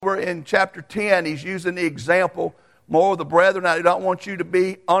Over in chapter 10, he's using the example, more of the brethren, I don't want you to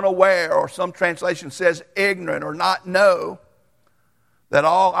be unaware, or some translation says ignorant or not know, that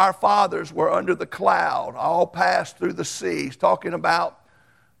all our fathers were under the cloud, all passed through the sea. He's talking about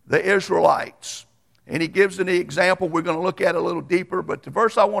the Israelites. And he gives an example we're going to look at a little deeper, but the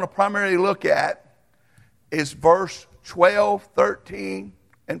verse I want to primarily look at is verse 12, 13,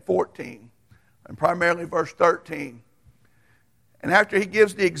 and 14, and primarily verse 13. And after he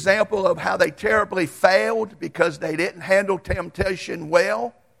gives the example of how they terribly failed because they didn't handle temptation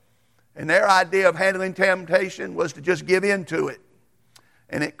well, and their idea of handling temptation was to just give in to it,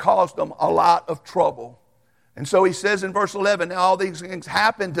 and it caused them a lot of trouble. And so he says in verse 11, now all these things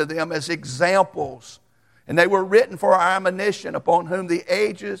happened to them as examples, and they were written for our admonition, upon whom the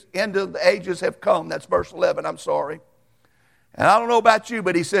end of the ages have come. That's verse 11, I'm sorry. And I don't know about you,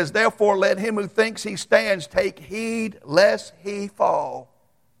 but he says, therefore let him who thinks he stands take heed lest he fall.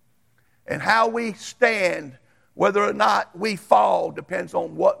 And how we stand, whether or not we fall, depends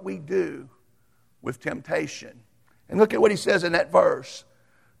on what we do with temptation. And look at what he says in that verse.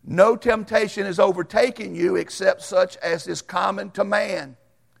 No temptation is overtaking you except such as is common to man.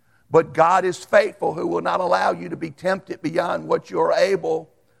 But God is faithful, who will not allow you to be tempted beyond what you are able,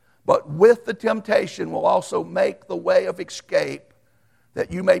 but with the temptation will also make the way of escape,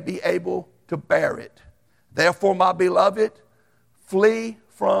 that you may be able to bear it. Therefore, my beloved, flee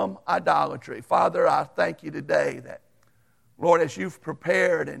from idolatry. Father, I thank you today that, Lord, as you've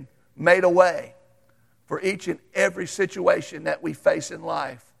prepared and made a way for each and every situation that we face in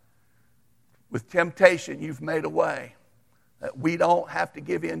life, with temptation, you've made a way that we don't have to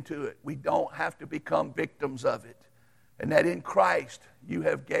give in to it. We don't have to become victims of it. And that in Christ, you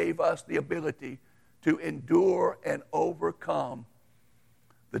have gave us the ability to endure and overcome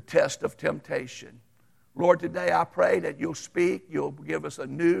the test of temptation. Lord, today I pray that you'll speak, you'll give us a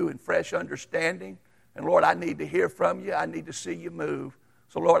new and fresh understanding. And Lord, I need to hear from you. I need to see you move.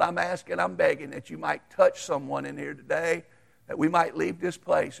 So Lord, I'm asking, I'm begging that you might touch someone in here today, that we might leave this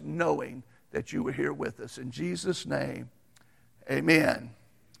place knowing that you were here with us. In Jesus' name, amen.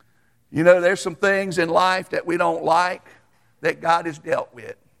 You know, there's some things in life that we don't like that God has dealt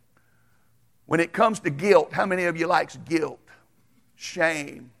with. When it comes to guilt, how many of you likes guilt?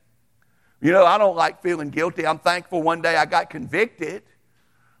 Shame. You know, I don't like feeling guilty. I'm thankful one day I got convicted.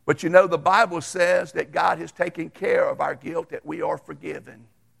 But you know, the Bible says that God has taken care of our guilt, that we are forgiven.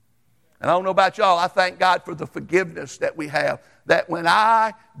 And I don't know about y'all, I thank God for the forgiveness that we have. That when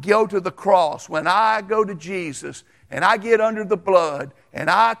I go to the cross, when I go to Jesus, and I get under the blood, and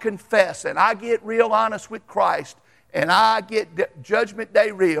I confess, and I get real honest with Christ, and I get judgment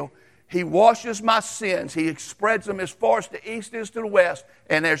day real, he washes my sins. He spreads them as far as the east is to the west,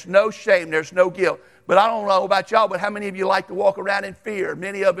 and there's no shame, there's no guilt. But I don't know about y'all, but how many of you like to walk around in fear?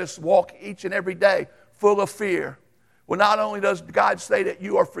 Many of us walk each and every day full of fear. Well, not only does God say that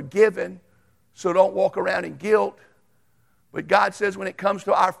you are forgiven, so don't walk around in guilt, but God says when it comes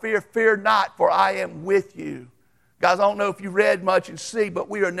to our fear, fear not, for I am with you. Guys, I don't know if you read much and see, but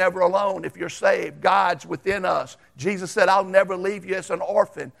we are never alone if you're saved. God's within us. Jesus said, I'll never leave you as an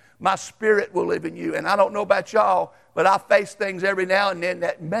orphan. My spirit will live in you. And I don't know about y'all, but I face things every now and then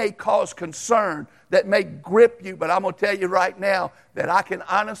that may cause concern, that may grip you. But I'm going to tell you right now that I can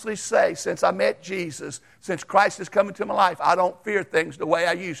honestly say, since I met Jesus, since Christ has come into my life, I don't fear things the way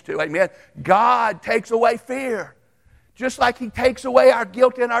I used to. Amen. God takes away fear, just like he takes away our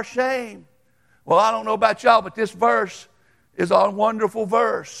guilt and our shame. Well, I don't know about y'all, but this verse is a wonderful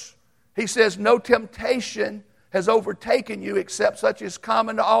verse. He says, no temptation has overtaken you except such as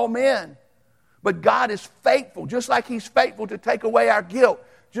common to all men. But God is faithful, just like he's faithful to take away our guilt,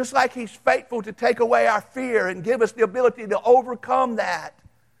 just like he's faithful to take away our fear and give us the ability to overcome that.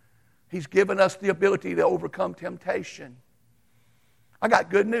 He's given us the ability to overcome temptation. I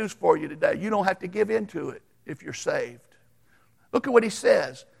got good news for you today. You don't have to give in to it if you're saved. Look at what he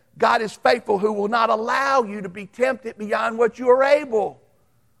says. God is faithful, who will not allow you to be tempted beyond what you are able,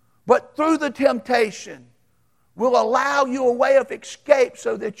 but through the temptation will allow you a way of escape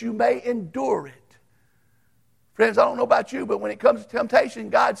so that you may endure it. Friends, I don't know about you, but when it comes to temptation,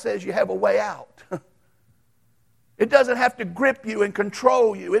 God says you have a way out. It doesn't have to grip you and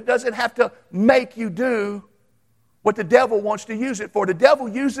control you. It doesn't have to make you do what the devil wants to use it for. The devil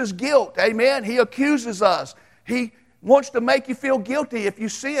uses guilt, amen? He accuses us. He wants to make you feel guilty if you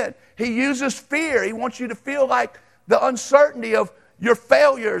sin. He uses fear. He wants you to feel like the uncertainty of your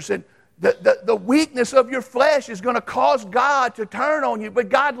failures and the weakness of your flesh is going to cause God to turn on you. But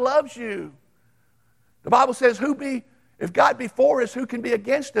God loves you. The Bible says, If God be for us, who can be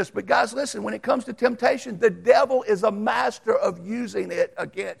against us? But guys, listen, when it comes to temptation, the devil is a master of using it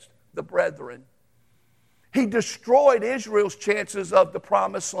against the brethren. He destroyed Israel's chances of the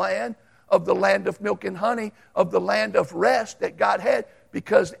promised land, of the land of milk and honey, of the land of rest that God had,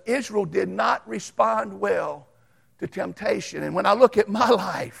 because Israel did not respond well to temptation. And when I look at my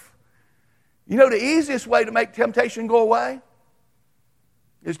life, you know the easiest way to make temptation go away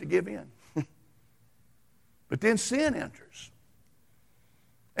is to give in. But then sin enters.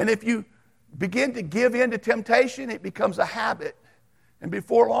 And if you begin to give in to temptation, it becomes a habit. And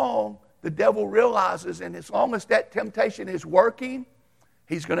before long, the devil realizes, and as long as that temptation is working,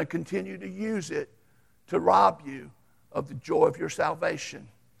 he's going to continue to use it to rob you of the joy of your salvation.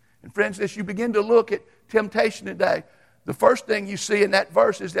 And friends, as you begin to look at temptation today, the first thing you see in that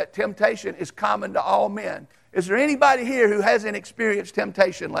verse is that temptation is common to all men. Is there anybody here who hasn't experienced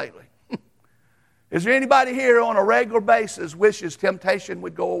temptation lately? Is there anybody here on a regular basis wishes temptation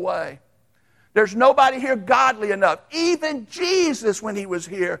would go away? There's nobody here godly enough. Even Jesus, when he was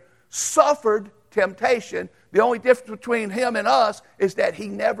here, suffered temptation. The only difference between him and us is that he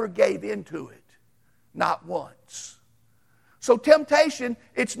never gave in to it. Not once. So temptation,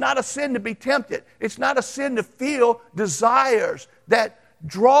 it's not a sin to be tempted. It's not a sin to feel desires that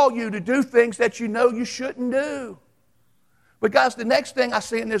draw you to do things that you know you shouldn't do. But guys, the next thing I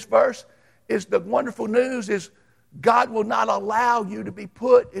see in this verse is the wonderful news is God will not allow you to be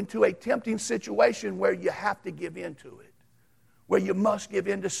put into a tempting situation where you have to give in to it, where you must give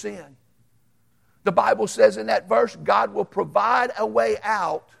in to sin. The Bible says in that verse, God will provide a way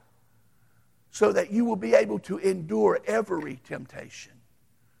out so that you will be able to endure every temptation.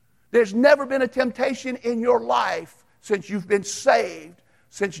 There's never been a temptation in your life since you've been saved,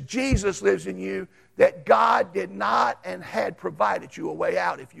 since Jesus lives in you, that God did not and had provided you a way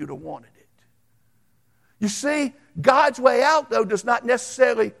out if you'd have wanted it. You see, God's way out, though, does not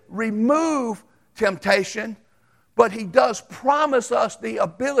necessarily remove temptation, but he does promise us the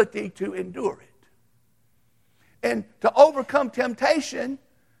ability to endure it. And to overcome temptation,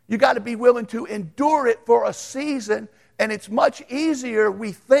 you got to be willing to endure it for a season, and it's much easier,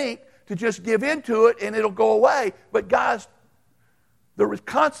 we think, to just give into it and it'll go away. But guys, the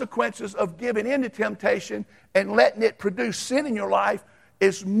consequences of giving into temptation and letting it produce sin in your life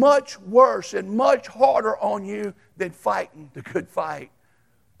is much worse and much harder on you than fighting the good fight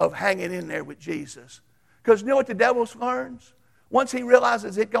of hanging in there with Jesus. Because you know what the devil learns? Once he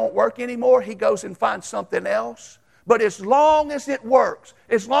realizes it don't work anymore, he goes and finds something else. But as long as it works,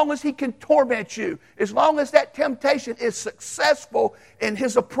 as long as he can torment you, as long as that temptation is successful in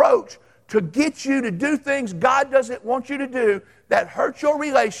his approach to get you to do things God doesn't want you to do, that hurts your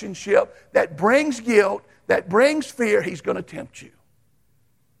relationship, that brings guilt, that brings fear, he's going to tempt you.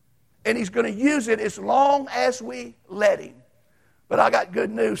 And he's going to use it as long as we let him. But I got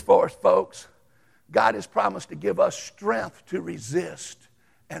good news for us, folks. God has promised to give us strength to resist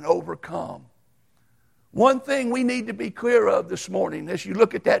and overcome. One thing we need to be clear of this morning as you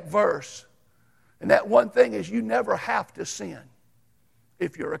look at that verse, and that one thing is you never have to sin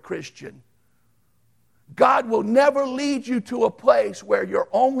if you're a Christian. God will never lead you to a place where your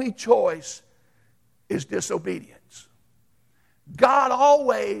only choice is disobedience. God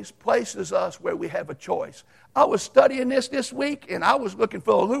always places us where we have a choice. I was studying this week, and I was looking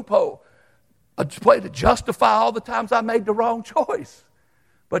for a loophole, a way to justify all the times I made the wrong choice.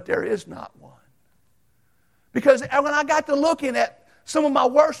 But there is not one. Because when I got to looking at some of my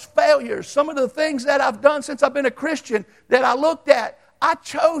worst failures, some of the things that I've done since I've been a Christian that I looked at, I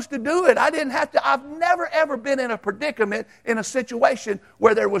chose to do it. I didn't have to. I've never, ever been in a predicament, in a situation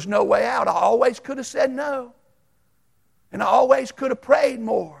where there was no way out. I always could have said no. And I always could have prayed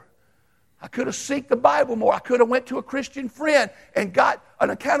more. I could have sought the Bible more. I could have went to a Christian friend and got an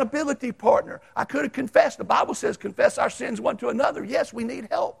accountability partner. I could have confessed. The Bible says confess our sins one to another. Yes, we need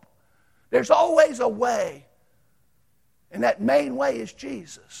help. There's always a way. And that main way is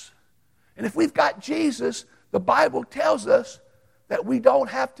Jesus. And if we've got Jesus, the Bible tells us that we don't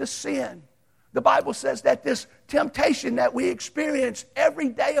have to sin. The Bible says that this temptation that we experience every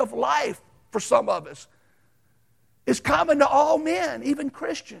day of life for some of us is common to all men, even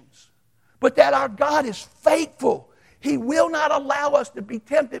Christians. But that our God is faithful. He will not allow us to be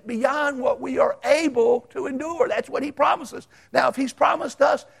tempted beyond what we are able to endure. That's what he promises. Now, if he's promised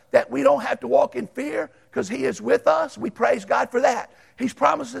us that we don't have to walk in fear because he is with us, we praise God for that. He's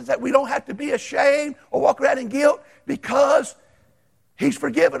promised us that we don't have to be ashamed or walk around in guilt because he's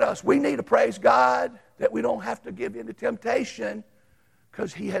forgiven us. We need to praise God that we don't have to give in to temptation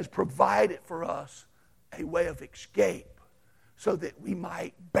because he has provided for us a way of escape so that we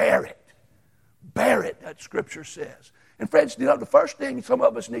might bear it. Bear it, that Scripture says. And friends, the first thing some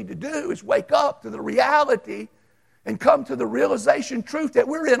of us need to do is wake up to the reality and come to the realization, truth, that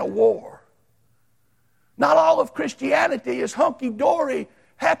we're in a war. Not all of Christianity is hunky-dory,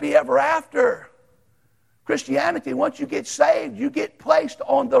 happy ever after. Christianity, once you get saved, you get placed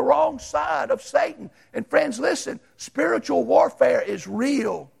on the wrong side of Satan. And friends, listen, spiritual warfare is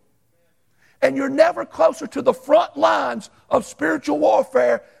real. And you're never closer to the front lines of spiritual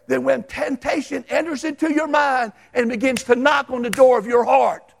warfare than when temptation enters into your mind and begins to knock on the door of your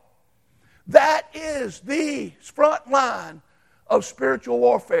heart. That is the front line of spiritual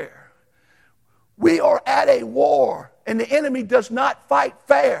warfare. We are at a war, and the enemy does not fight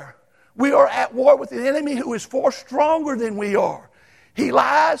fair. We are at war with an enemy who is far stronger than we are. He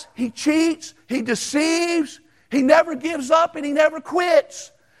lies, he cheats, he deceives, he never gives up, and he never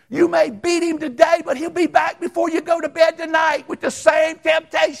quits. You may beat him today, but he'll be back before you go to bed tonight with the same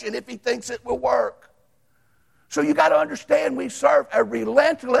temptation if he thinks it will work. So you got to understand, we serve a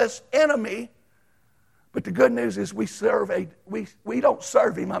relentless enemy. But the good news is we don't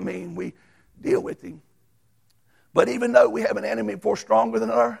serve him, we deal with him. But even though we have an enemy far stronger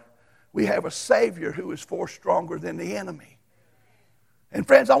than us, we have a Savior who is far stronger than the enemy. And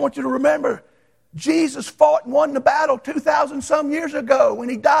friends, I want you to remember, Jesus fought and won the battle 2,000 some years ago when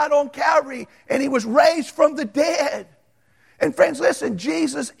he died on Calvary and he was raised from the dead. And friends, listen,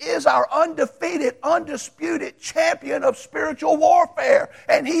 Jesus is our undefeated, undisputed champion of spiritual warfare.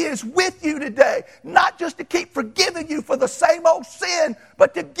 And he is with you today, not just to keep forgiving you for the same old sin,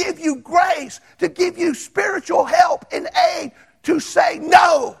 but to give you grace, to give you spiritual help and aid to say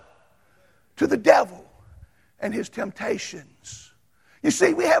no to the devil and his temptations. You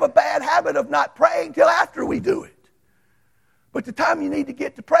see, we have a bad habit of not praying till after we do it. But the time you need to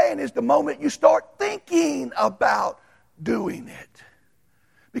get to praying is the moment you start thinking about doing it.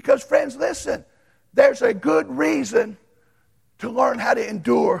 Because friends, listen, there's a good reason to learn how to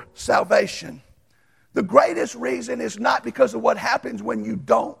endure salvation. The greatest reason is not because of what happens when you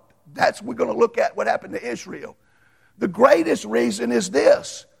don't. We're going to look at what happened to Israel. The greatest reason is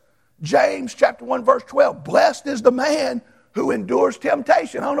this. James chapter 1 verse 12. Blessed is the man who endures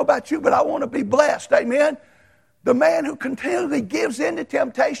temptation. I don't know about you, but I want to be blessed. Amen. The man who continually gives in to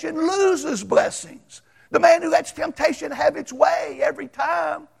temptation loses blessings. The man who lets temptation have its way every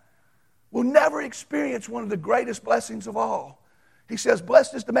time will never experience one of the greatest blessings of all. He says,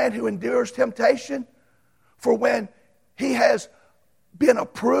 blessed is the man who endures temptation, for when he has been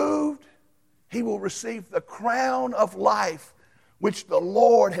approved, he will receive the crown of life which the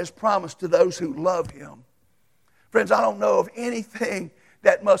Lord has promised to those who love him. Friends, I don't know of anything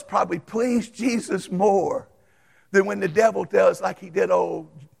that must probably please Jesus more than when the devil does like he did old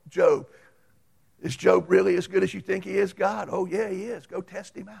Job. Is Job really as good as you think he is, God? Oh, yeah, he is. Go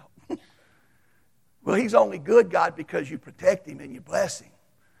test him out. Well, he's only good, God, because you protect him and you bless him.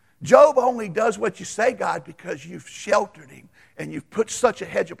 Job only does what you say, God, because you've sheltered him and you've put such a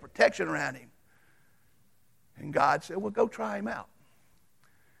hedge of protection around him. And God said, well, go try him out.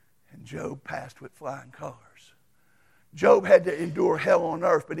 And Job passed with flying colors. Job had to endure hell on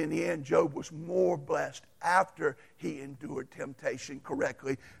earth, but in the end, Job was more blessed after he endured temptation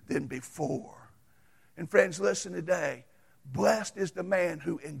correctly than before. And friends, listen today. Blessed is the man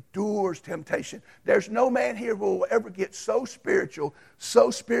who endures temptation. There's no man here who will ever get so spiritual,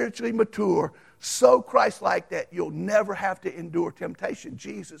 so spiritually mature, so Christ-like that you'll never have to endure temptation.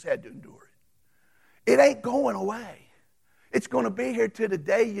 Jesus had to endure it. It ain't going away. It's going to be here till the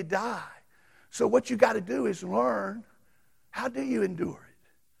day you die. So what you got to do is learn, how do you endure it?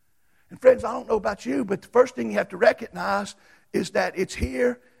 And friends, I don't know about you, but the first thing you have to recognize is that it's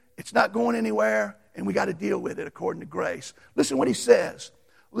here, it's not going anywhere, and we got to deal with it according to grace. Listen what he says.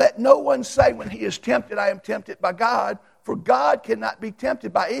 Let no one say when he is tempted, I am tempted by God, for God cannot be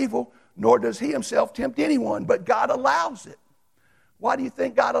tempted by evil, nor does he himself tempt anyone, but God allows it. Why do you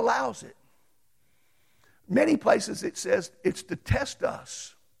think God allows it? Many places it says it's to test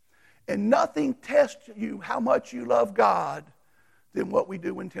us. And nothing tests you how much you love God than what we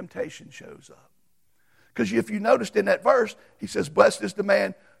do when temptation shows up. Because if you noticed in that verse, he says, blessed is the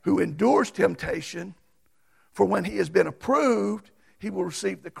man who endures temptation, for when he has been approved, he will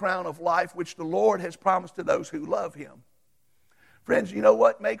receive the crown of life which the Lord has promised to those who love him. Friends, you know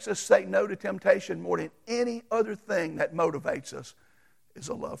what makes us say no to temptation more than any other thing that motivates us is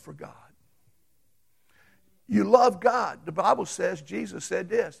a love for God. You love God. The Bible says, Jesus said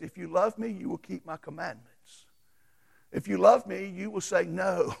this, if you love me, you will keep my commandments. If you love me, you will say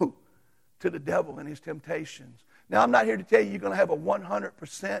no to the devil and his temptations. Now, I'm not here to tell you you're going to have a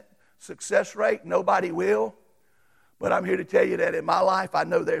 100% success rate. Nobody will. But I'm here to tell you that in my life, I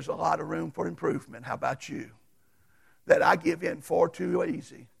know there's a lot of room for improvement. How about you? that I give in far too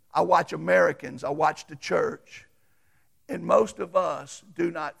easy. I watch Americans, I watch the church, and most of us do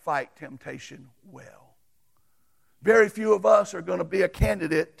not fight temptation well. Very few of us are going to be a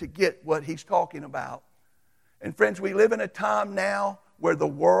candidate to get what he's talking about. And friends, we live in a time now where the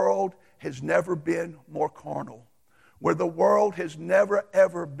world has never been more carnal, where the world has never,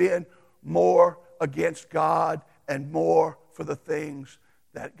 ever been more against God and more for the things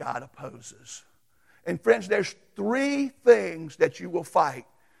that God opposes. And friends, there's 3 things that you will fight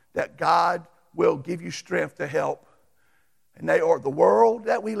that God will give you strength to help. And they are the world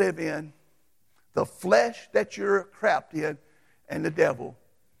that we live in, the flesh that you're trapped in, and the devil.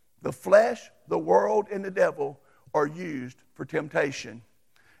 The flesh, the world, and the devil are used for temptation.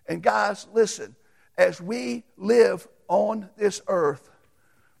 And guys, listen, as we live on this earth,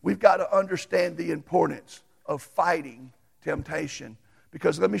 we've got to understand the importance of fighting temptation.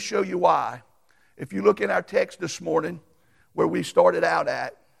 Because let me show you why. If you look in our text this morning, where we started out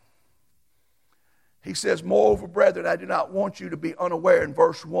at, he says, moreover, brethren, I do not want you to be unaware in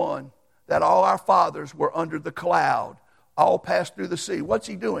verse 1 that all our fathers were under the cloud, all passed through the sea. What's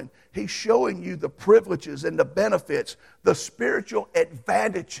he doing? He's showing you the privileges and the benefits, the spiritual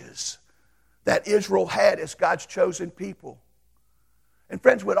advantages that Israel had as God's chosen people. And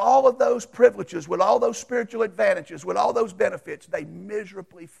friends, with all of those privileges, with all those spiritual advantages, with all those benefits, they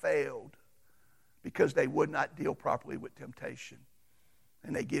miserably failed because they would not deal properly with temptation.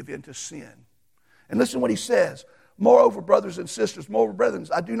 And they give in to sin. And listen to what he says. Moreover, brothers and sisters, moreover, brethren,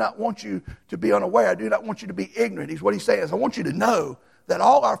 I do not want you to be unaware. I do not want you to be ignorant. What he's saying is, I want you to know that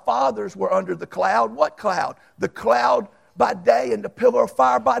all our fathers were under the cloud. What cloud? The cloud by day and the pillar of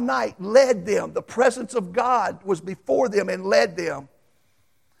fire by night led them. The presence of God was before them and led them.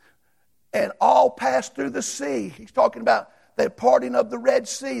 And all passed through the sea. He's talking about the parting of the Red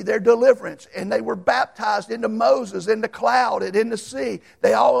Sea, their deliverance. And they were baptized into Moses, in the cloud and in the sea.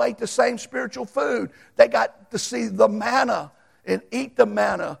 They all ate the same spiritual food. They got to see the manna and eat the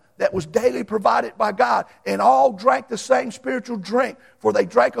manna that was daily provided by God. And all drank the same spiritual drink, for they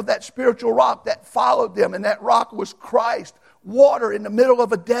drank of that spiritual rock that followed them. And that rock was Christ. Water in the middle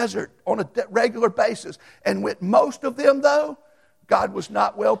of a desert on a regular basis. And with most of them, though, God was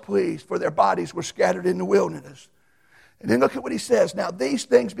not well pleased, for their bodies were scattered in the wilderness. And then look at what he says. Now these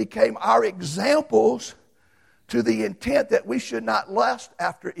things became our examples to the intent that we should not lust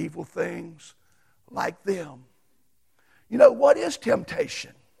after evil things like them. You know, what is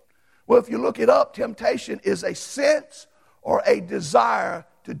temptation? Well, if you look it up, temptation is a sense or a desire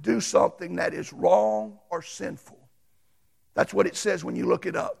to do something that is wrong or sinful. That's what it says when you look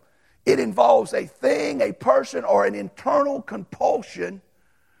it up. It involves a thing, a person, or an internal compulsion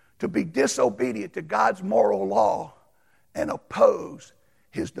to be disobedient to God's moral law and oppose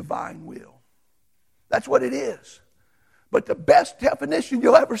his divine will. That's what it is. But the best definition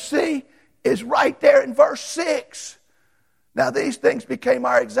you'll ever see is right there in verse 6. Now these things became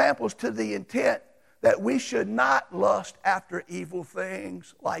our examples to the intent that we should not lust after evil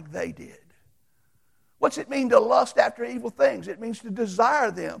things like they did. What's it mean to lust after evil things? It means to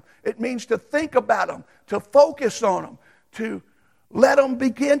desire them. It means to think about them, to focus on them, to let them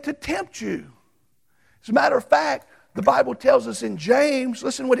begin to tempt you. As a matter of fact, the Bible tells us in James,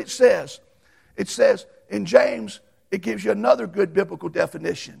 listen what it says. It says in James, it gives you another good biblical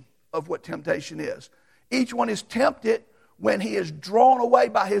definition of what temptation is. Each one is tempted when he is drawn away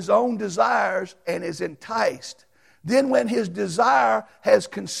by his own desires and is enticed. Then when his desire has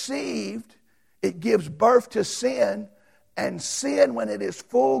conceived, it gives birth to sin, and sin, when it is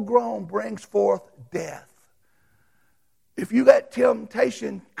full grown, brings forth death. If you let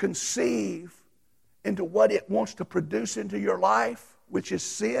temptation conceive into what it wants to produce into your life, which is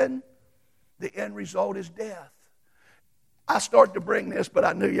sin, the end result is death. I started to bring this, but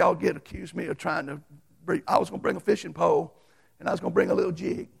I knew y'all get accused me of trying to bring. I was going to bring a fishing pole, and I was going to bring a little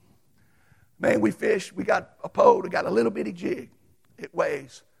jig. Man, we fished. We got a pole. We got a little bitty jig. It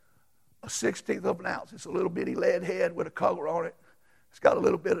weighs a 1/16 of an ounce. It's a little bitty lead head with a color on it. It's got a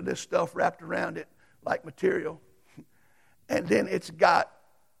little bit of this stuff wrapped around it like material. And then it's got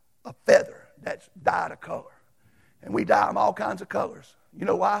a feather that's dyed a color. And we dye them all kinds of colors. You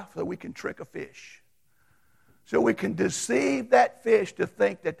know why? So we can trick a fish. So we can deceive that fish to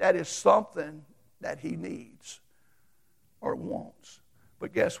think that that is something that he needs or wants.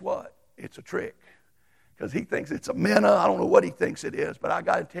 But guess what? It's a trick. Because he thinks it's a minnow. I don't know what he thinks it is. But I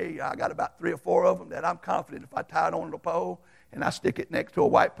got to tell you, I got about 3 or 4 of them that I'm confident if I tie it on the pole and I stick it next to a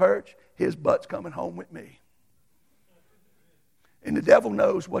white perch, his butt's coming home with me. And the devil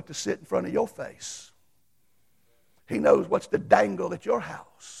knows what to sit in front of your face. He knows what's to dangle at your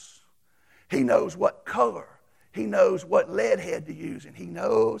house. He knows what color He knows what lead head to use, and he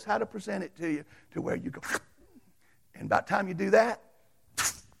knows how to present it to you to where you go. And by the time you do that,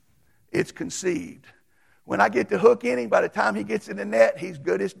 it's conceived. When I get the hook in him, by the time he gets in the net, he's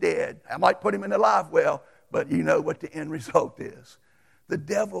good as dead. I might put him in the live well, but you know what the end result is. The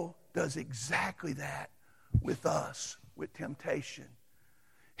devil does exactly that with us, with temptation.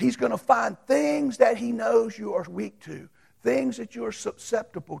 He's going to find things that he knows you are weak to, things that you are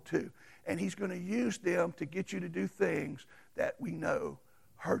susceptible to, and he's going to use them to get you to do things that we know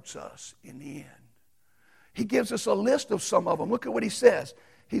hurts us in the end. He gives us a list of some of them. Look at what he says.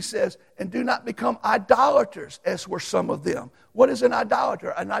 He says, and do not become idolaters, as were some of them. What is an idolater?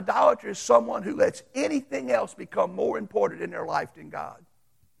 An idolater is someone who lets anything else become more important in their life than God.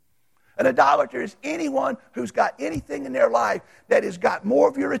 An idolater is anyone who's got anything in their life that has got more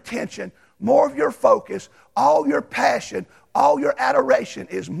of your attention, more of your focus, all your passion, all your adoration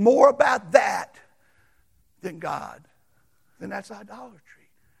is more about that than God. Then that's idolatry.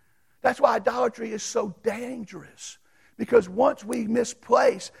 That's why idolatry is so dangerous. Because once we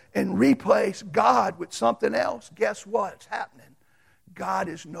misplace and replace God with something else, guess what's happening? God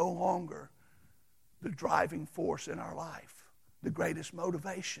is no longer the driving force in our life, the greatest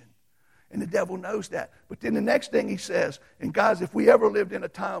motivation. And the devil knows that. But then the next thing he says, and guys, if we ever lived in a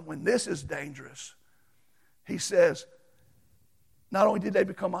time when this is dangerous, he says, not only did they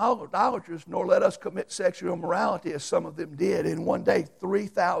become idolaters, nor let us commit sexual immorality as some of them did. In one day,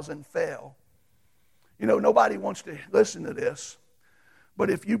 3,000 fell. You know, nobody wants to listen to this, but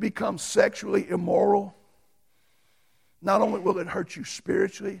if you become sexually immoral, not only will it hurt you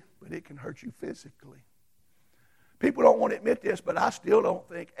spiritually, but it can hurt you physically. People don't want to admit this, but I still don't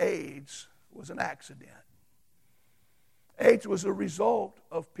think AIDS was an accident. AIDS was a result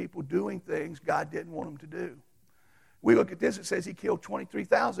of people doing things God didn't want them to do. We look at this, it says he killed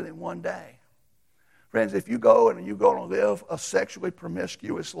 23,000 in one day. Friends, if you go and you're going to live a sexually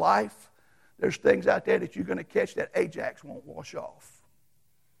promiscuous life, there's things out there that you're going to catch that Ajax won't wash off.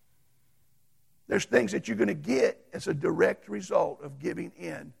 There's things that you're going to get as a direct result of giving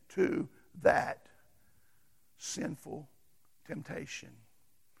in to that sinful temptation.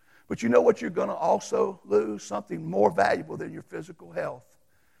 But you know what you're going to also lose? Something more valuable than your physical health.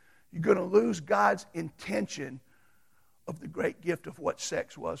 You're going to lose God's intention of the great gift of what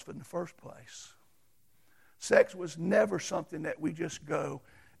sex was in the first place. Sex was never something that we just go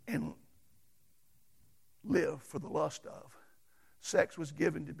and live for the lust of. Sex was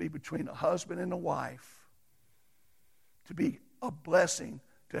given to be between a husband and a wife, to be a blessing,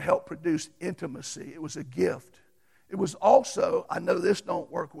 to help produce intimacy. It was a gift. It was also, I know this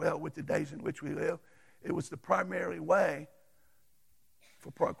don't work well with the days in which we live, it was the primary way for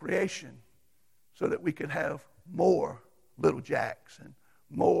procreation so that we could have more little Jacks and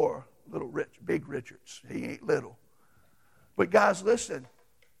more little big Richards. He ain't little. But guys, listen.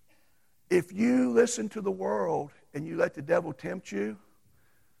 If you listen to the world and you let the devil tempt you,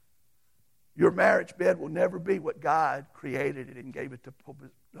 your marriage bed will never be what God created it and gave it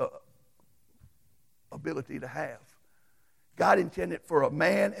the ability to have. God intended for a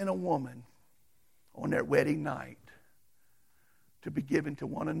man and a woman on their wedding night to be given to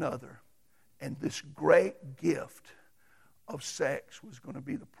one another. And this great gift of sex was going to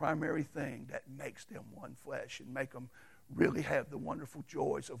be the primary thing that makes them one flesh and make them really have the wonderful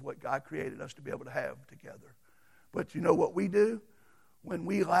joys of what God created us to be able to have together. But you know what we do? When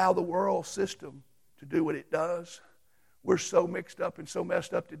we allow the world system to do what it does, we're so mixed up and so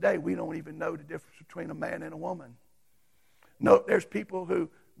messed up today, we don't even know the difference between a man and a woman. No, there's people who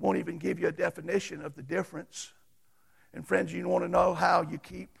won't even give you a definition of the difference. And friends, you want to know how you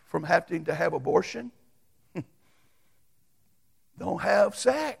keep from having to have abortion? Don't have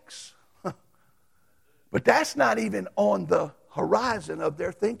sex. But that's not even on the horizon of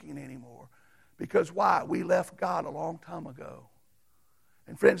their thinking anymore. Because why? We left God a long time ago.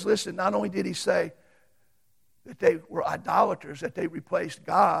 And friends, listen, not only did he say that they were idolaters, that they replaced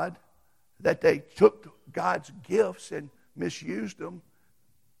God, that they took God's gifts and misused them,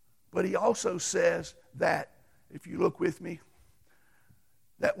 but he also says that, if you look with me,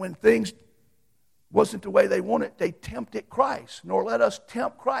 that when things wasn't the way they wanted, they tempted Christ. Nor let us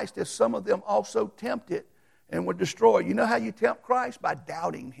tempt Christ, as some of them also tempted and were destroyed. You know how you tempt Christ? By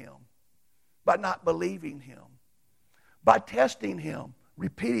doubting him, by not believing him, by testing him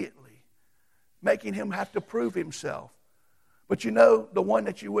repeatedly, making him have to prove himself. But you know, the one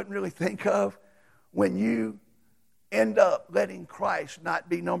that you wouldn't really think of, when you end up letting Christ not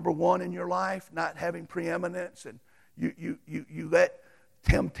be number one in your life, not having preeminence, and you let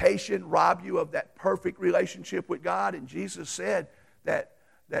temptation rob you of that perfect relationship with God. And Jesus said that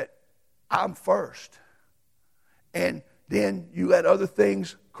I'm first. and then you let other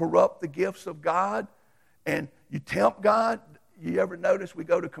things corrupt the gifts of God, and you tempt God. You ever notice we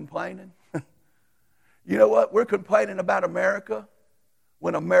go to complaining? You know what? We're complaining about America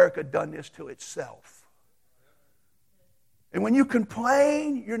when America done this to itself. And when you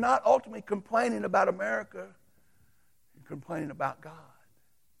complain, you're not ultimately complaining about America. You're complaining about God.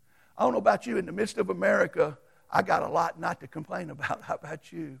 I don't know about you. In the midst of America, I got a lot not to complain about. How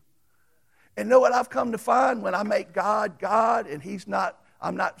about you? And know what I've come to find? When I make God God, and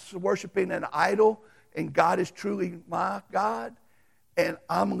I'm not worshiping an idol, and God is truly my God, and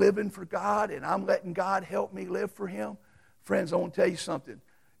I'm living for God, and I'm letting God help me live for Him. Friends, I want to tell you something.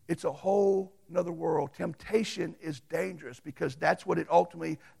 It's a whole another world. Temptation is dangerous because that's what it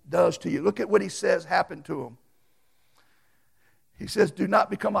ultimately does to you. Look at what he says happened to him. He says, do not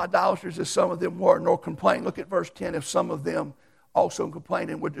become idolaters as some of them were, nor complain. Look at verse 10. If some of them also complained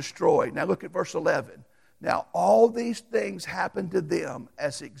and were destroyed. Now look at verse 11. Now all these things happened to them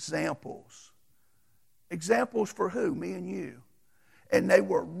as examples. Examples for who? Me and you. And they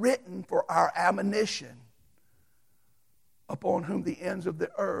were written for our admonition, upon whom the ends of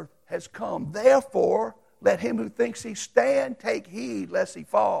the earth has come. Therefore, let him who thinks he stand take heed lest he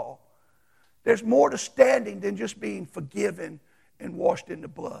fall. There's more to standing than just being forgiven and washed in the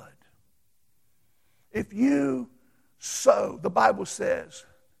blood. If you sow, the Bible says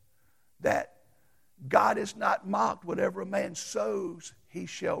that God is not mocked. Whatever a man sows, he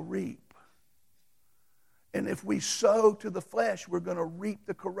shall reap. And if we sow to the flesh, we're going to reap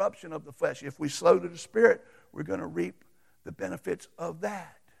the corruption of the flesh. If we sow to the Spirit, we're going to reap the benefits of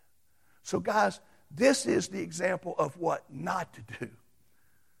that. So guys, this is the example of what not to do.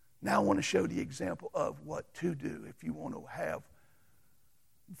 Now I want to show the example of what to do if you want to have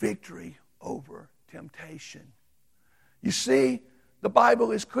victory over temptation. You see, the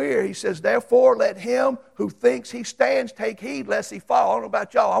Bible is clear. He says, therefore, let him who thinks he stands take heed lest he fall. I don't know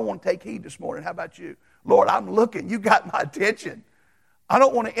about y'all. I want to take heed this morning. How about you? Lord, I'm looking. You got my attention. I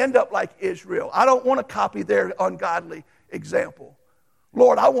don't want to end up like Israel. I don't want to copy their ungodly example.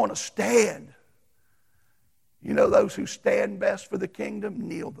 Lord, I want to stand. You know, those who stand best for the kingdom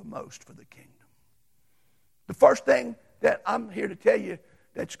kneel the most for the kingdom. The first thing that I'm here to tell you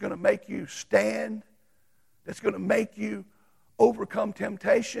that's going to make you stand, that's going to make you overcome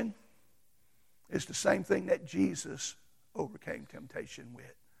temptation, is the same thing that Jesus overcame temptation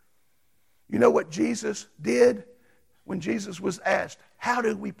with. You know what Jesus did? When Jesus was asked, how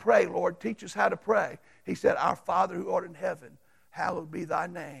do we pray, Lord? Teach us how to pray. He said, our Father who art in heaven, hallowed be thy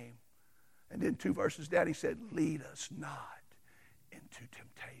name. And then 2 verses down, he said, lead us not into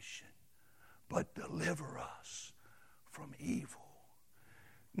temptation, but deliver us from evil.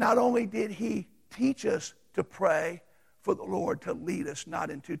 Not only did he teach us to pray for the Lord to lead us not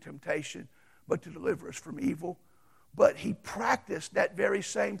into temptation, but to deliver us from evil, but he practiced that very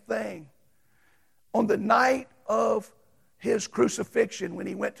same thing. On the night of his crucifixion, when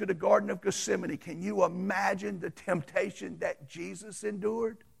he went to the Garden of Gethsemane, can you imagine the temptation that Jesus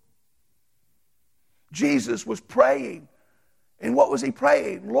endured? Jesus was praying. And what was he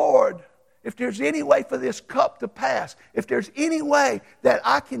praying? Lord, if there's any way for this cup to pass, if there's any way that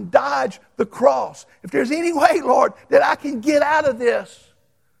I can dodge the cross, if there's any way, Lord, that I can get out of this,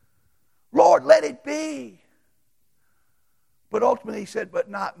 Lord, let it be. But ultimately he said, but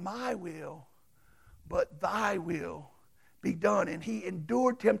not my will, but thy will be done. And he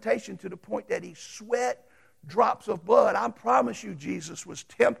endured temptation to the point that he sweat drops of blood. I promise you, Jesus was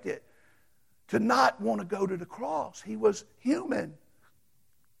tempted to not want to go to the cross. He was human.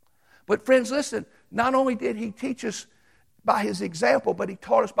 But friends, listen, not only did he teach us by his example, but he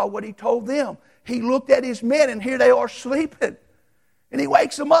taught us by what he told them. He looked at his men, and here they are sleeping. And he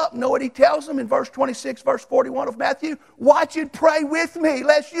wakes them up. Know what he tells them in verse 26, verse 41 of Matthew? Watch and pray with me,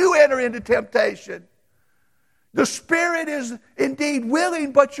 lest you enter into temptation. The spirit is indeed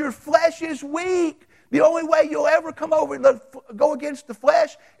willing, but your flesh is weak. The only way you'll ever come over and go against the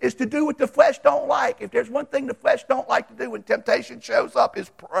flesh is to do what the flesh don't like. If there's one thing the flesh don't like to do when temptation shows up is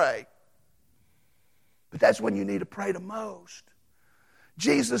pray. But that's when you need to pray the most.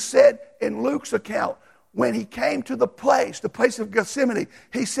 Jesus said in Luke's account, when he came to the place of Gethsemane,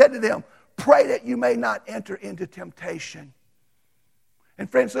 he said to them, pray that you may not enter into temptation. And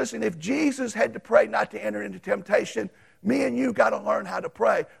friends, listen, if Jesus had to pray not to enter into temptation, me and you got to learn how to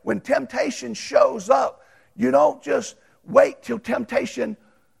pray. When temptation shows up, you don't just wait till temptation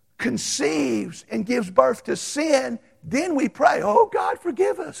conceives and gives birth to sin. Then we pray, oh, God,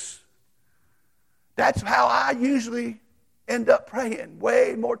 forgive us. That's how I usually end up praying,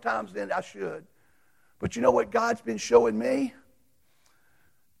 way more times than I should. But you know what God's been showing me?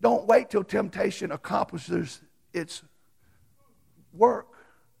 Don't wait till temptation accomplishes it's work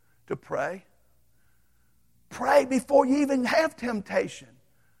to pray. Pray before you even have temptation.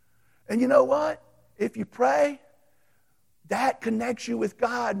 And you know what? If you pray, that connects you with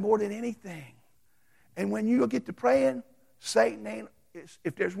God more than anything. And when you get to praying,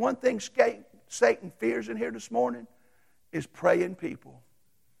 if there's one thing Satan fears in here this morning, is praying people.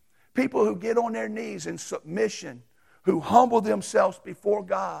 People who get on their knees in submission, who humble themselves before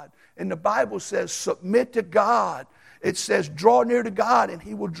God. And the Bible says, submit to God. It says, draw near to God and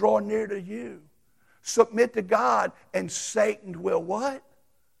He will draw near to you. Submit to God and Satan will what?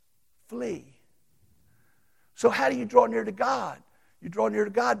 Flee. So how do you draw near to God? You draw near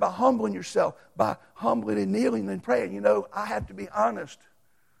to God by humbling yourself, by humbling and kneeling and praying. You know, I have to be honest.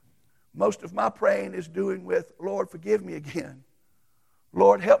 Most of my praying is doing with, Lord, forgive me again.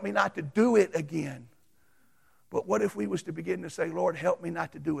 Lord, help me not to do it again. But what if we was to begin to say, Lord, help me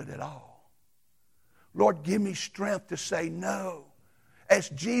not to do it at all? Lord, give me strength to say no. As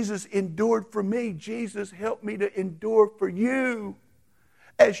Jesus endured for me, Jesus, help me to endure for you.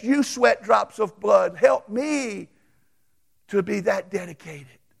 As you sweat drops of blood, help me to be that dedicated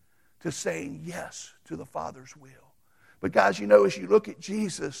to saying yes to the Father's will. But guys, you know, as you look at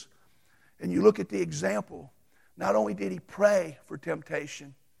Jesus and you look at the example, not only did He pray for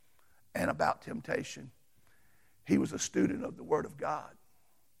temptation and about temptation, He was a student of the Word of God.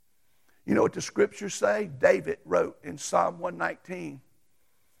 You know what the Scriptures say? David wrote in Psalm 119,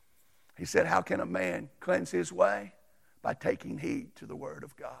 he said, how can a man cleanse his way? By taking heed to the Word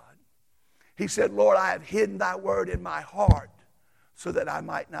of God. He said, Lord, I have hidden Thy Word in my heart so that I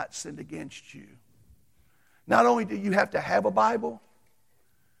might not sin against You. Not only do you have to have a Bible,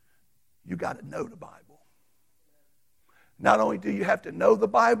 you got to know the Bible. Not only do you have to know the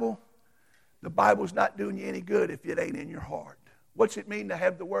Bible's not doing you any good if it ain't in your heart. What's it mean to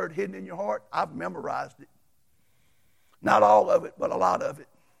have the Word hidden in your heart? I've memorized it. Not all of it, but a lot of it.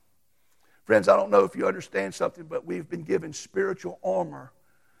 Friends, I don't know if you understand something, but we've been given spiritual armor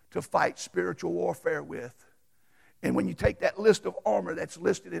to fight spiritual warfare with. And when you take that list of armor that's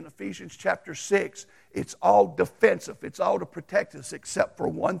listed in Ephesians chapter 6, it's all defensive. It's all to protect us except for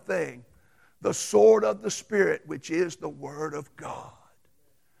one thing, the sword of the Spirit, which is the Word of God.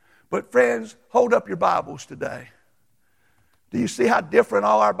 But friends, hold up your Bibles today. Do you see how different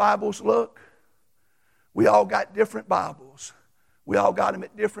all our Bibles look? We all got different Bibles. We all got them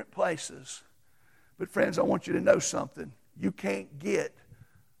at different places. But friends, I want you to know something. You can't get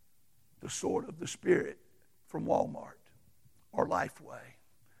the sword of the Spirit from Walmart or Lifeway.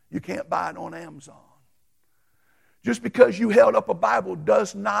 You can't buy it on Amazon. Just because you held up a Bible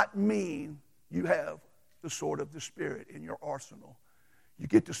does not mean you have the sword of the Spirit in your arsenal. You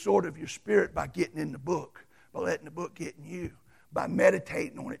get the sword of your spirit by getting in the book, by letting the book get in you, by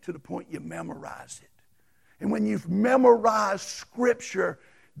meditating on it to the point you memorize it. And when you've memorized Scripture,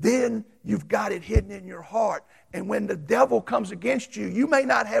 then you've got it hidden in your heart. And when the devil comes against you, you may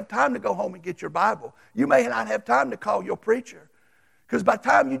not have time to go home and get your Bible. You may not have time to call your preacher. Because by the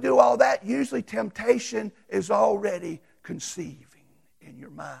time you do all that, usually temptation is already conceiving in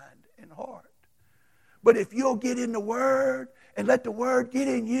your mind and heart. But if you'll get in the Word and let the Word get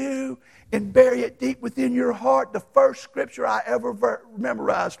in you and bury it deep within your heart, the first scripture I ever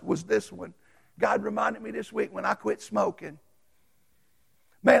memorized was this one. God reminded me this week when I quit smoking.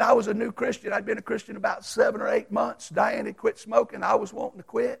 Man, I was a new Christian. I'd been a Christian about 7 or 8 months. Diane had quit smoking. I was wanting to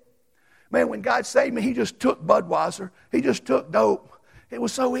quit. Man, when God saved me, He just took Budweiser. He just took dope. It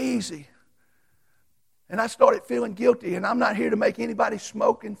was so easy. And I started feeling guilty. And I'm not here to make anybody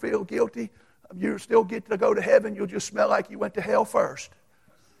smoke and feel guilty. You still get to go to heaven. You'll just smell like you went to hell first.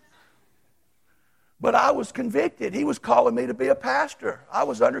 But I was convicted. He was calling me to be a pastor. I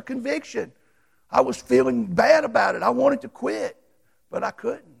was under conviction. I was feeling bad about it. I wanted to quit, but I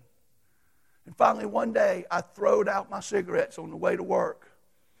couldn't. And finally one day, I throwed out my cigarettes on the way to work.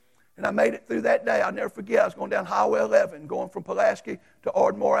 And I made it through that day. I'll never forget. I was going down Highway 11, going from Pulaski to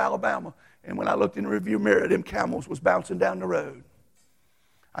Ardmore, Alabama. And when I looked in the rearview mirror, them camels was bouncing down the road.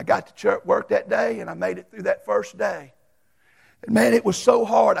 I got to church, work that day, and I made it through that first day. And man, it was so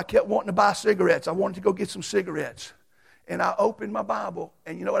hard. I kept wanting to buy cigarettes. I wanted to go get some cigarettes. And I opened my Bible,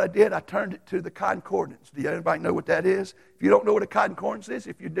 and you know what I did? I turned it to the concordance. Do anybody know what that is? If you don't know what a concordance is,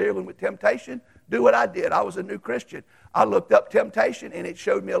 if you're dealing with temptation, do what I did. I was a new Christian. I looked up temptation, and it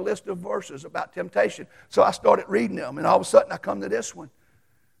showed me a list of verses about temptation. So I started reading them, and all of a sudden I come to this one.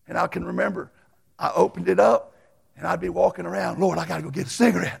 And I can remember I opened it up, and I'd be walking around, Lord, I got to go get a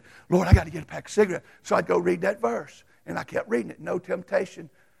cigarette. Lord, I got to get a pack of cigarettes. So I'd go read that verse, and I kept reading it. No temptation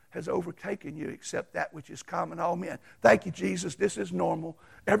has overtaken you except that which is common to all men. Thank you, Jesus. This is normal.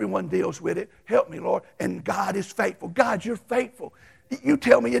 Everyone deals with it. Help me, Lord. And God is faithful. God, you're faithful. You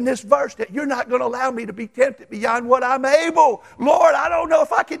tell me in this verse that you're not going to allow me to be tempted beyond what I'm able. Lord, I don't know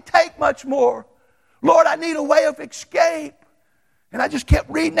if I can take much more. Lord, I need a way of escape. And I just kept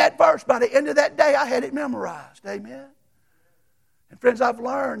reading that verse. By the end of that day, I had it memorized. Amen. And friends, I've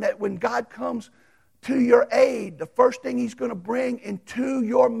learned that when God comes to your aid, the first thing He's going to bring into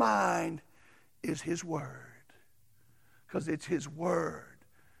your mind is His Word. Because it's His Word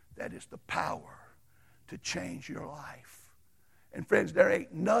that is the power to change your life. And friends, there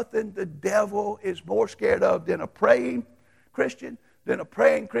ain't nothing the devil is more scared of than a praying Christian,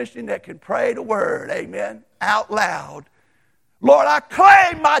 that can pray the Word, amen, out loud. Lord, I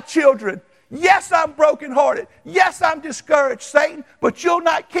claim my children. Yes, I'm brokenhearted. Yes, I'm discouraged, Satan, but you'll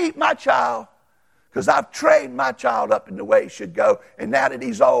not keep my child. Because I've trained my child up in the way he should go. And now that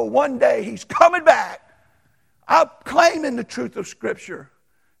he's old, one day he's coming back. I'm claiming the truth of Scripture.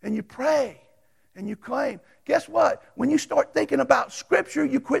 And you pray and you claim. Guess what? When you start thinking about Scripture,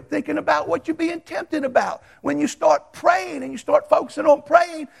 you quit thinking about what you're being tempted about. When you start praying and you start focusing on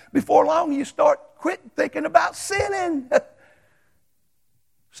praying, before long you start quitting thinking about sinning.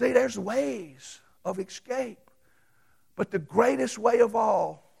 See, there's ways of escape. But the greatest way of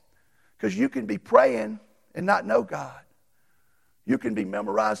all, because you can be praying and not know God. You can be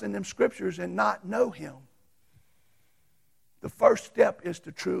memorizing them Scriptures and not know Him. The first step is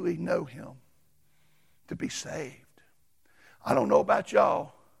to truly know Him, to be saved. I don't know about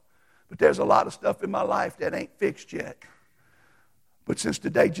y'all, but there's a lot of stuff in my life that ain't fixed yet. But since the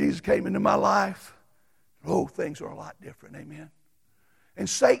day Jesus came into my life, things are a lot different, amen. And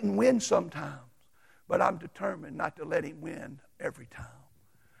Satan wins sometimes, but I'm determined not to let him win every time.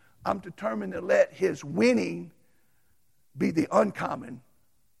 I'm determined to let his winning be the uncommon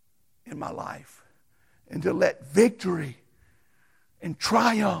in my life, and to let victory and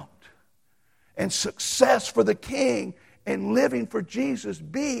triumph and success for the King and living for Jesus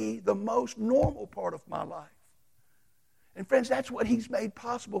be the most normal part of my life. And friends, that's what He's made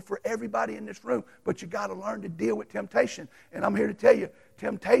possible for everybody in this room. But you got to learn to deal with temptation. And I'm here to tell you,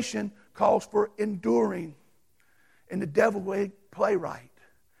 temptation calls for enduring. And the devil will play right.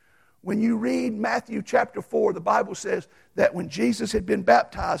 When you read Matthew chapter 4, the Bible says that when Jesus had been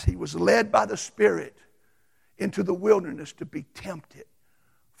baptized, He was led by the Spirit into the wilderness to be tempted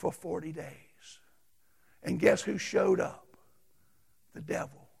for 40 days. And guess who showed up? The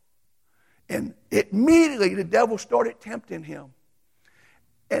devil. And immediately the devil started tempting Him.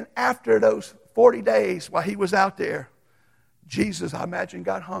 And after those 40 days while He was out there, Jesus, I imagine,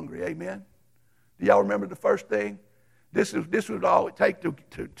 got hungry. Amen? Do y'all remember the first thing? This was all it takes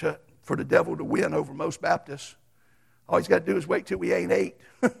for the devil to win over most Baptists. All he's got to do is wait till we ain't ate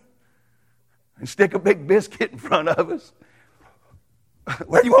and stick a big biscuit in front of us.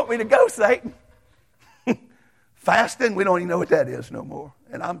 Where do you want me to go, Satan? Fasting? We don't even know what that is no more.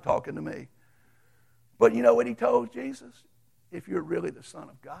 And I'm talking to me. But you know what He told Jesus? If you're really the Son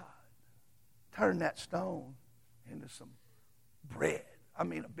of God, turn that stone into some bread. I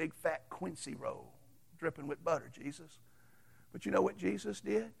mean, a big fat Quincy roll dripping with butter, Jesus. But you know what Jesus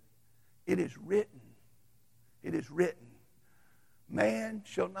did? It is written. It is written. Man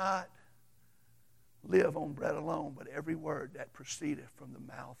shall not live on bread alone, but every word that proceedeth from the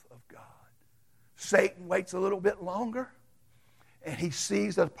mouth of God. Satan waits a little bit longer, and he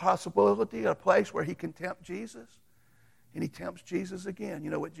sees a possibility, a place where he can tempt Jesus, and he tempts Jesus again.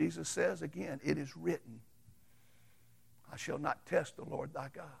 You know what Jesus says? Again, it is written, I shall not test the Lord thy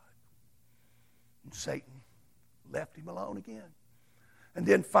God. And Satan left him alone again. And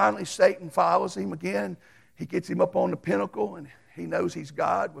then finally Satan follows him again. He gets him up on the pinnacle, and he knows he's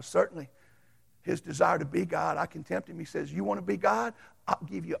God. Was certainly his desire to be God. I can tempt him. He says, you want to be God? I'll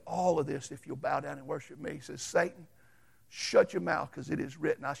give you all of this if you'll bow down and worship me. He says, Satan, shut your mouth, because it is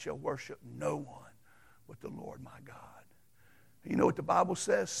written, I shall worship no one but the Lord my God. You know what the Bible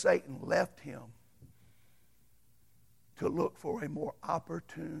says? Satan left him to look for a more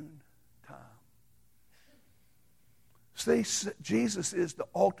opportune time. See, Jesus is the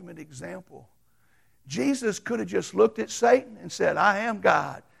ultimate example. Jesus could have just looked at Satan and said, I am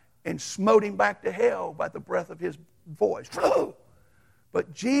God, and smote him back to hell by the breath of his voice.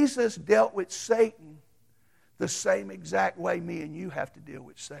 But Jesus dealt with Satan the same exact way me and you have to deal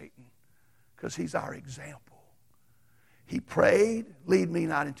with Satan, because he's our example. He prayed, lead me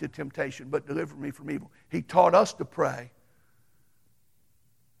not into temptation, but deliver me from evil. He taught us to pray.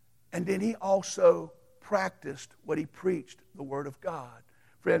 And then he also practiced what he preached, the Word of God.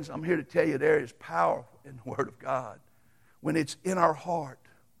 Friends, I'm here to tell you there is power in the Word of God when it's in our heart.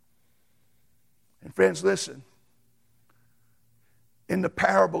 And friends, listen. In the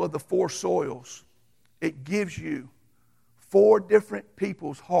parable of the four soils, it gives you 4 different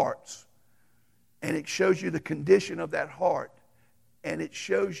people's hearts. And it shows you the condition of that heart. And it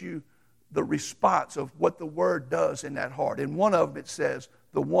shows you the response of what the word does in that heart. In one of them it says,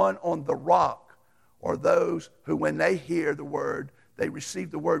 the one on the rock are those who when they hear the word, they receive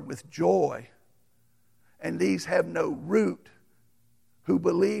the word with joy. And these have no root, who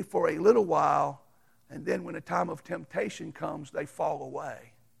believe for a little while, and then when a time of temptation comes, they fall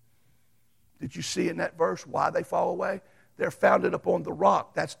away. Did you see in that verse why they fall away? They're founded upon the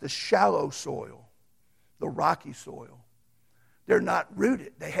rock. That's the shallow soil, the rocky soil. They're not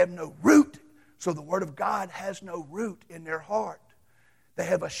rooted. They have no root. So the Word of God has no root in their heart. They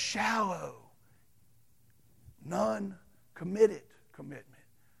have a shallow, non-committed commitment.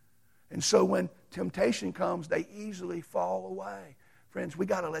 And so when temptation comes, they easily fall away. Friends, we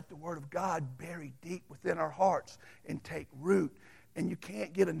got to let the Word of God bury deep within our hearts and take root. And you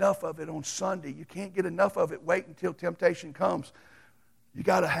can't get enough of it on Sunday. You can't get enough of it wait until temptation comes. You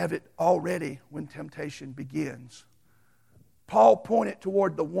got to have it already when temptation begins. Paul pointed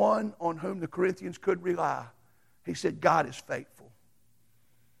toward the one on whom the Corinthians could rely. He said, God is faithful.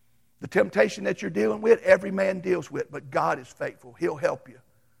 The temptation that you're dealing with, every man deals with, but God is faithful. He'll help you.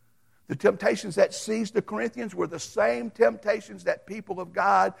 The temptations that seized the Corinthians were the same temptations that people of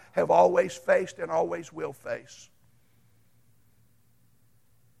God have always faced and always will face.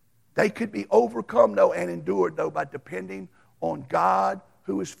 They could be overcome, though, and endured, though, by depending on God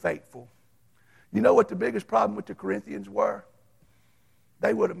who is faithful. You know what the biggest problem with the Corinthians were?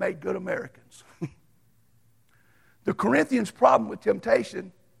 They would have made good Americans. The Corinthians' problem with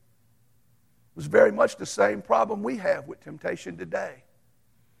temptation was very much the same problem we have with temptation today.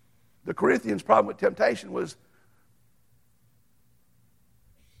 The Corinthians' problem with temptation was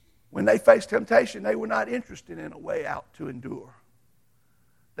when they faced temptation, they were not interested in a way out to endure.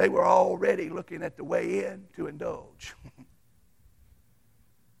 They were already looking at the way in to indulge.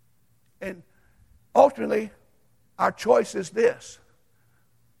 And ultimately, our choice is this.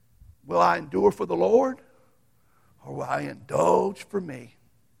 Will I endure for the Lord, or will I indulge for me?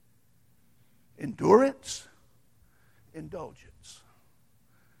 Endurance, indulgence.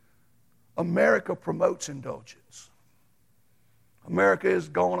 America promotes indulgence. America is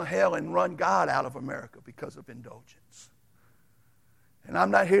going to hell and run God out of America because of indulgence. And I'm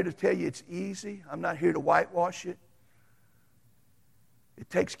not here to tell you it's easy. I'm not here to whitewash it. It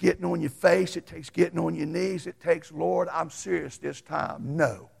takes getting on your face. It takes getting on your knees. It takes, Lord, I'm serious this time.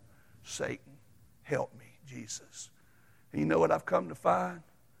 No, Satan, help me, Jesus. And you know what I've come to find?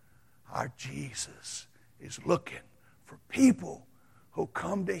 Our Jesus is looking for people who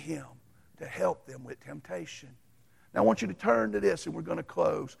come to Him to help them with temptation. Now I want you to turn to this and we're going to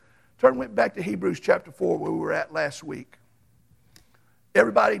close. Turn back to Hebrews chapter 4 where we were at last week.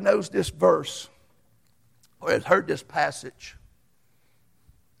 Everybody knows this verse or has heard this passage.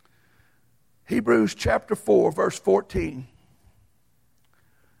 Hebrews chapter 4, verse 14.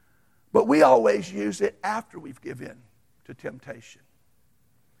 But we always use it after we've given to temptation.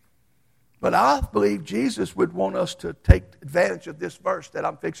 But I believe Jesus would want us to take advantage of this verse that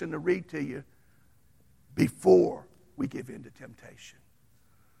I'm fixing to read to you before we give in to temptation.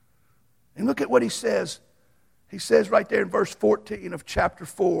 And look at what he says. He says right there in verse 14 of chapter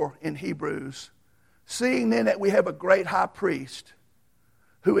 4 in Hebrews, seeing then that we have a great high priest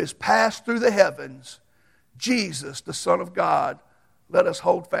who has passed through the heavens, Jesus, the Son of God, let us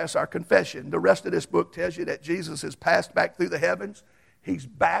hold fast our confession. The rest of this book tells you that Jesus has passed back through the heavens. He's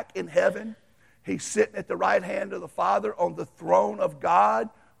back in heaven. He's sitting at the right hand of the Father on the throne of God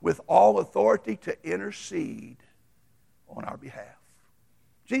with all authority to intercede on our behalf.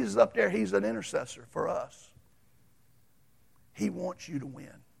 Jesus is up there. He's an intercessor for us. He wants you to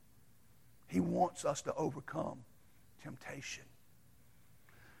win. He wants us to overcome temptation.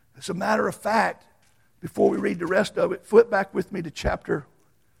 As a matter of fact, before we read the rest of it, flip back with me to chapter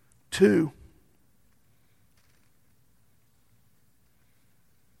 2.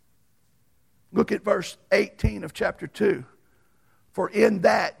 Look at verse 18 of chapter 2. For in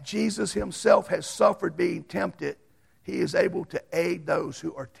that Jesus himself has suffered being tempted, he is able to aid those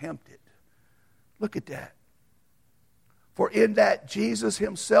who are tempted. Look at that. For in that Jesus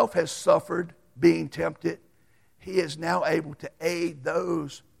himself has suffered being tempted, he is now able to aid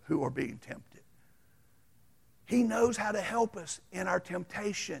those who are being tempted. He knows how to help us in our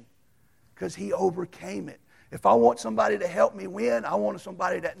temptation because he overcame it. If I want somebody to help me win, I want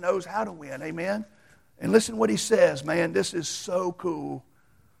somebody that knows how to win. Amen? And listen what he says, man. This is so cool.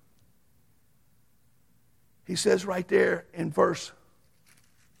 He says right there in verse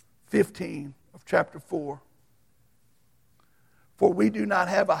 15 of of chapter 4. For we do not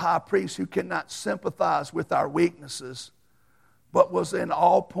have a high priest who cannot sympathize with our weaknesses, but was in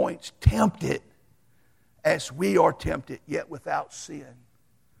all points tempted as we are tempted, yet without sin.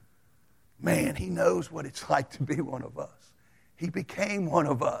 Man, he knows what it's like to be one of us. He became one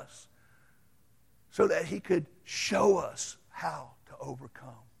of us so that he could show us how to overcome.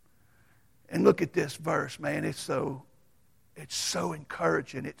 And look at this verse, man. It's so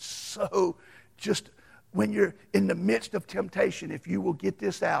encouraging. It's so just, when you're in the midst of temptation, if you will get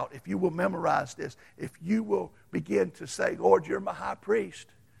this out, if you will memorize this, if you will begin to say, Lord, you're my high priest.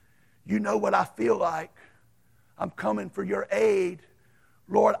 You know what I feel like. I'm coming for your aid.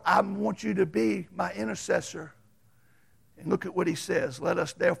 Lord, I want you to be my intercessor. And look at what he says. Let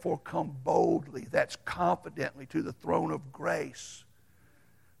us therefore come boldly, that's confidently, to the throne of grace,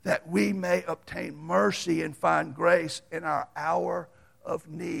 that we may obtain mercy and find grace in our hour of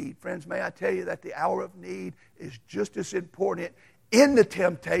need. Friends, may I tell you that the hour of need is just as important in the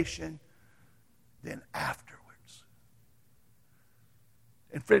temptation than afterwards.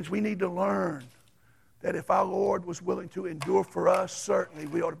 And friends, we need to learn that if our Lord was willing to endure for us, certainly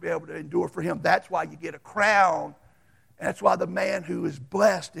we ought to be able to endure for him. That's why you get a crown. And that's why the man who is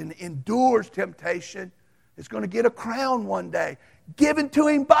blessed and endures temptation is going to get a crown one day, given to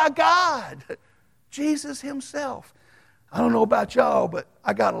him by God, Jesus himself. I don't know about y'all, but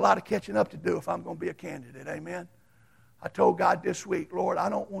I got a lot of catching up to do if I'm going to be a candidate. Amen. I told God this week, Lord, I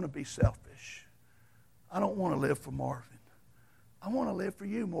don't want to be selfish. I don't want to live for Marvin. I want to live for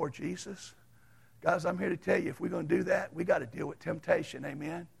you more, Jesus. Guys, I'm here to tell you, if we're going to do that, we got to deal with temptation.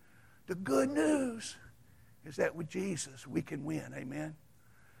 Amen. The good news is that with Jesus, we can win. Amen.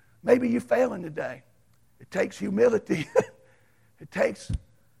 Maybe you're failing today. It takes humility. It takes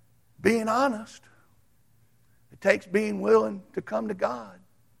being honest. It takes being willing to come to God.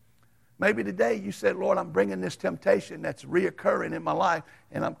 Maybe today you said, Lord, I'm bringing this temptation that's reoccurring in my life,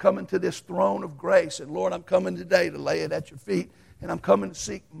 and I'm coming to this throne of grace. And Lord, I'm coming today to lay it at your feet, and I'm coming to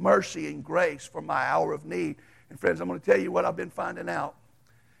seek mercy and grace for my hour of need. And friends, I'm going to tell you what I've been finding out.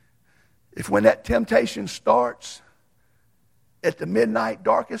 If when that temptation starts at the midnight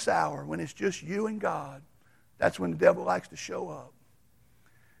darkest hour, when it's just you and God, that's when the devil likes to show up.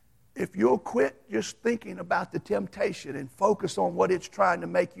 If you'll quit just thinking about the temptation and focus on what it's trying to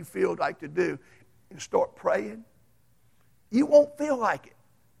make you feel like to do and start praying, you won't feel like it.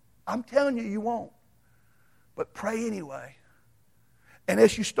 I'm telling you, you won't. But pray anyway. And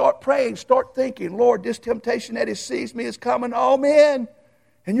as you start praying, start thinking, Lord, this temptation that has seized me is coming. Oh, man.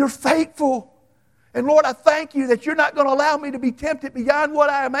 And you're faithful. And Lord, I thank you that you're not going to allow me to be tempted beyond what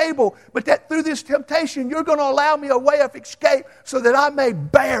I am able, but that through this temptation, you're going to allow me a way of escape so that I may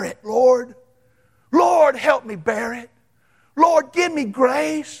bear it, Lord. Lord, help me bear it. Lord, give me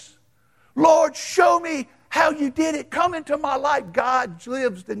grace. Lord, show me how you did it. Come into my life. God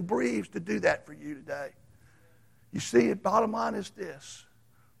lives and breathes to do that for you today. You see, the bottom line is this.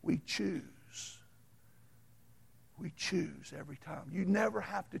 We choose. We choose every time. You never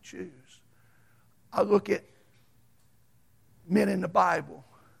have to choose. I look at men in the Bible,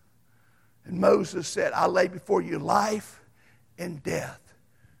 and Moses said, I lay before you life and death.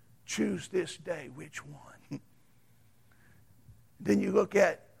 Choose this day which one. Then you look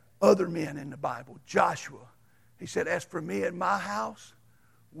at other men in the Bible. Joshua, he said, as for me and my house,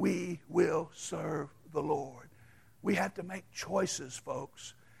 we will serve the Lord. We have to make choices,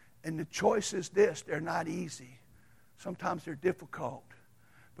 folks. And the choice is this, they're not easy. Sometimes they're difficult.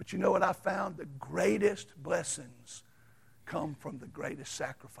 But you know what I found? The greatest blessings come from the greatest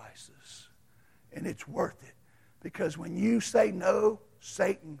sacrifices. And it's worth it. Because when you say no,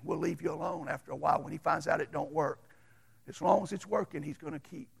 Satan will leave you alone after a while when he finds out it don't work. As long as it's working, he's going to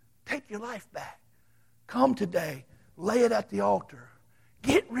keep. Take your life back. Come today. Lay it at the altar.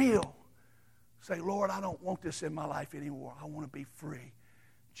 Get real. Say, Lord, I don't want this in my life anymore. I want to be free.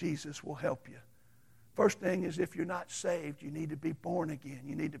 Jesus will help you. First thing is, if you're not saved, you need to be born again.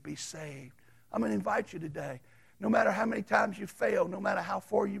 You need to be saved. I'm going to invite you today. No matter how many times you fail, no matter how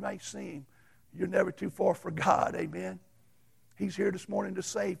far you may seem, you're never too far for God. Amen. He's here this morning to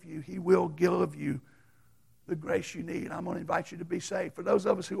save you. He will give you the grace you need. I'm going to invite you to be saved. For those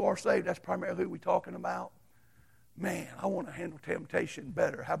of us who are saved, that's primarily who we're talking about. Man, I want to handle temptation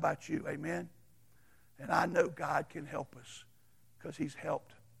better. How about you? Amen. And I know God can help us because he's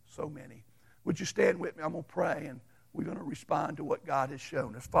helped so many. Would you stand with me? I'm going to pray, and we're going to respond to what God has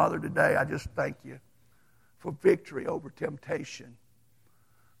shown us. Father, today I just thank you for victory over temptation.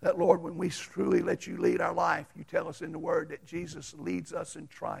 That, Lord, when we truly let you lead our life, you tell us in the Word that Jesus leads us in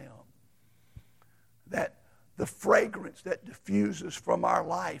triumph. That the fragrance that diffuses from our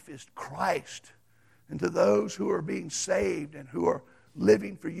life is Christ. And to those who are being saved and who are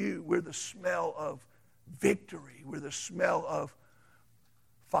living for you, we're the smell of victory. We're the smell of,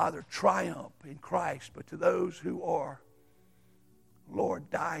 Father, triumph in Christ. But to those who are, Lord,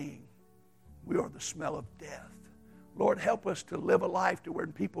 dying, we are the smell of death. Lord, help us to live a life to where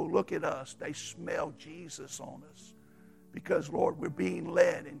when people look at us, they smell Jesus on us. Because, Lord, we're being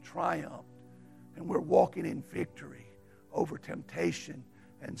led in triumph and we're walking in victory over temptation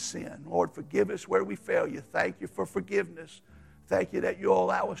and sin. Lord, forgive us where we fail you. Thank you for forgiveness. Thank you that you'll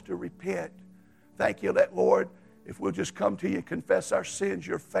allow us to repent. Thank you that, Lord, if we'll just come to you and confess our sins,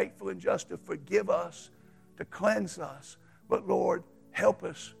 you're faithful and just to forgive us, to cleanse us. But, Lord, help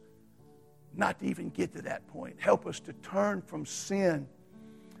us not to even get to that point. Help us to turn from sin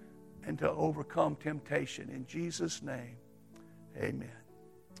and to overcome temptation. In Jesus' name, amen.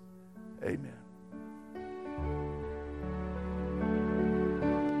 Amen.